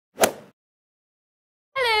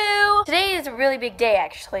is a really big day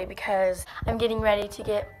actually because I'm getting ready to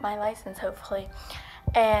get my license hopefully.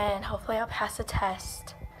 And hopefully I'll pass the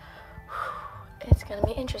test. It's gonna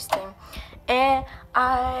be interesting. And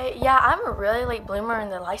I'm a really late bloomer in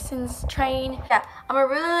the license train. Yeah, I'm a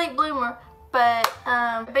really late bloomer, but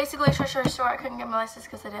basically short, I couldn't get my license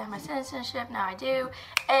because I didn't have my citizenship. Now I do.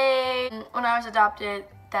 And when I was adopted,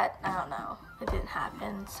 that, I don't know, it didn't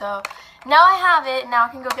happen. So now I have it. Now I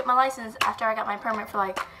can go get my license after I got my permit for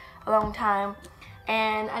like a long time.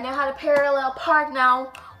 And I know how to parallel park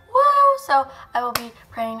now. Woo! So I will be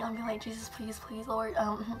praying. I'll be like, Jesus, please, Lord,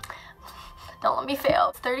 don't let me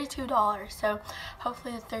fail. It's $32, so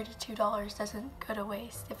hopefully the $32 doesn't go to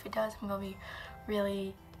waste. If it does, I'm gonna be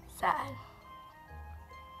really sad.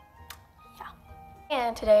 Yeah.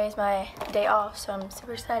 And today is my day off, so I'm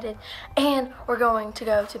super excited. And we're going to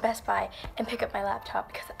go to Best Buy and pick up my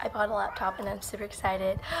laptop because I bought a laptop and I'm super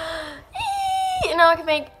excited. And now I can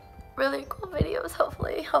make really cool videos,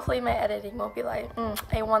 hopefully. Hopefully my editing won't be like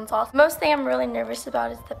A1 sauce. Most thing I'm really nervous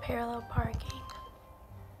about is the parallel parking.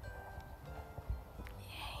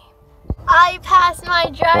 I passed my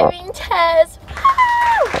driving test.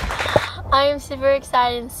 Woo! I am super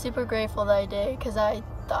excited and super grateful that I did because I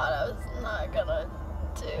thought I was not gonna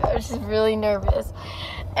do it. I was just really nervous.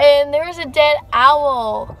 And there was a dead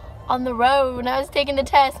owl on the road when I was taking the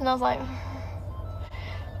test and I was like,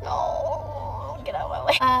 no, get out of my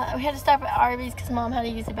way. We had to stop at Arby's because Mom had to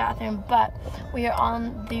use the bathroom, but we are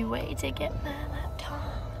on the way to get my laptop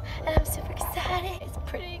and I'm super excited. It's a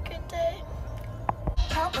pretty good day.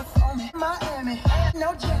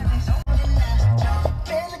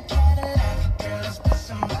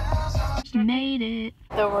 Made it.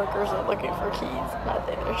 The workers are looking for keys, and I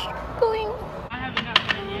think they're struggling. I haven't got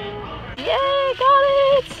one yet. Yay, got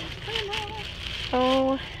it!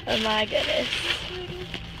 Oh my goodness.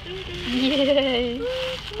 Yay.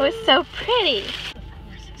 It was so pretty.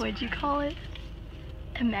 What'd you call it?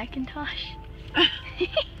 A Macintosh?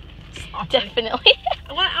 Definitely.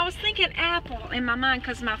 Well, I was thinking apple in my mind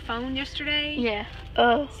because my phone yesterday. Yeah.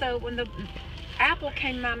 Oh. So when the apple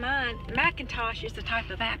came to my mind, Macintosh is the type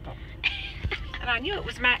of apple. And I knew it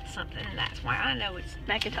was Mac something, and that's why I know it's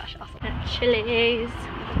Macintosh also. And Chili's.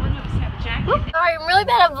 the one that was have a jacket. Sorry, I'm really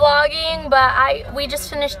bad at vlogging, but we just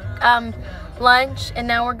finished lunch and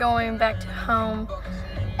now we're going back to home.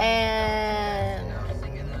 And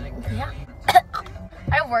yeah.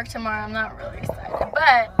 I work tomorrow, I'm not really excited,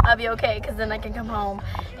 but I'll be okay because then I can come home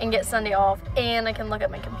and get Sunday off and I can look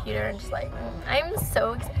at my computer and just like, I'm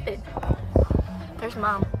so excited. There's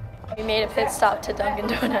Mom. We made a pit stop to Dunkin'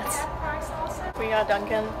 Donuts. We got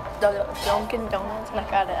Dunkin' Donuts and I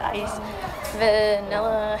got an iced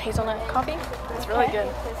vanilla hazelnut coffee. It's really good.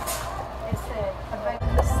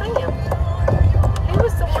 Sam, he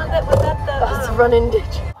was the one that was at the That's a running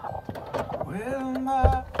ditch.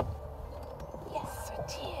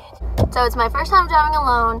 So it's my first time driving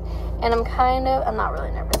alone, and I'm not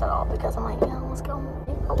really nervous at all because I'm like, yeah, let's go.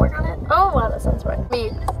 I'll work on it. Oh wow, that sounds right.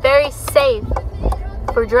 Be very safe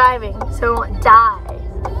for driving, so I won't die.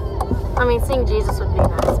 I mean, seeing Jesus would be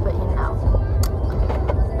nice, but you know,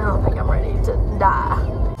 I don't think I'm ready to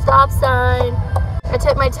die. Stop sign. I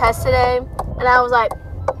took my test today, and I was like,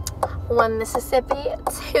 1 Mississippi,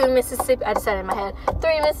 2 Mississippi. I decided in my head,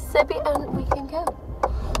 3 Mississippi, and we can go.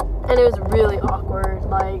 And it was really awkward,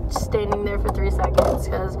 like just standing there for 3 seconds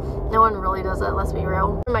because no one really does that, let's be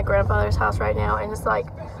real. I'm at my grandfather's house right now and it's like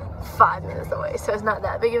 5 minutes away, so it's not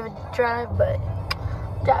that big of a drive, but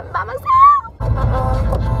I'm driving by myself.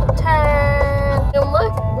 Turn. And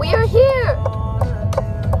look, we are here.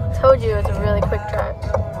 Told you it's a really quick drive.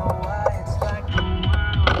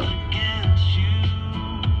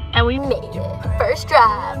 And we made it. First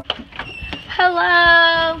drive.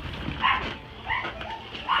 Hello.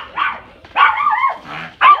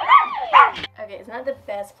 Okay, it's not the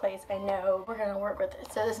best place, I know. We're gonna work with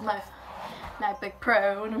it. So this is my MacBook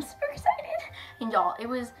Pro, and I'm super excited. And y'all, it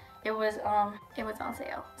was on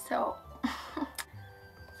sale. So,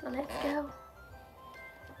 so let's go.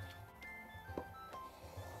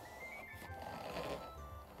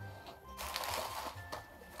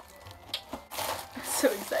 I'm so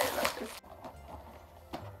excited about this.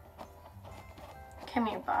 Come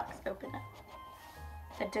here, box. Open it.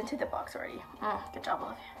 I dented the box already. Good job,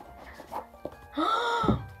 Olivia.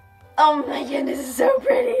 Oh my goodness, this is so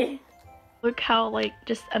pretty. Look how like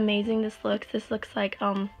just amazing this looks. This looks like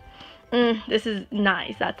this is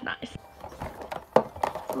nice. That's nice.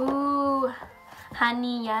 Ooh,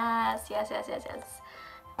 honey, yes.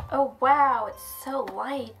 Oh wow, it's so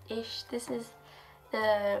light-ish. This is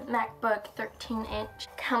the MacBook 13-inch.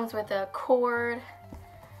 Comes with a cord.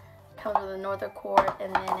 Comes with a northern cord,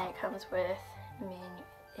 and then it comes with menu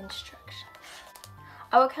instructions.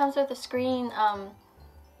 Oh, it comes with a screen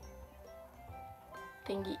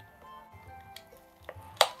thingy.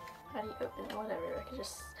 How do you open it? Whatever. I could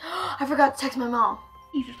just. I forgot to text my mom.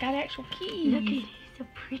 It's got actual keys. Look at it. It's so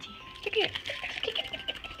pretty. Look at it.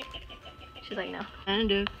 She's like, no.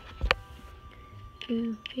 Kind of.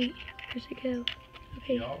 Ooh, wait. Where's it go?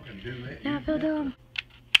 Okay. Y'all can do it. Now I feel dumb.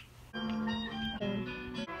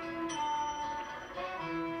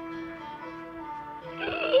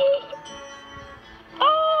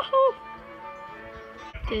 Oh!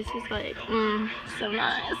 This is like, so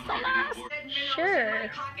nice, so nice. Sure.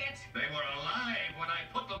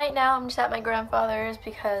 Right now I'm just at my grandfather's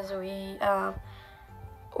because we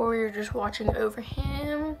were just watching over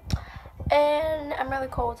him. And I'm really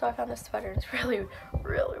cold, so I found this sweater. It's really,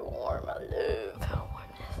 really warm. I love how warm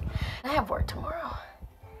it is. I have work tomorrow.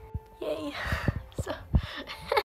 Yay. So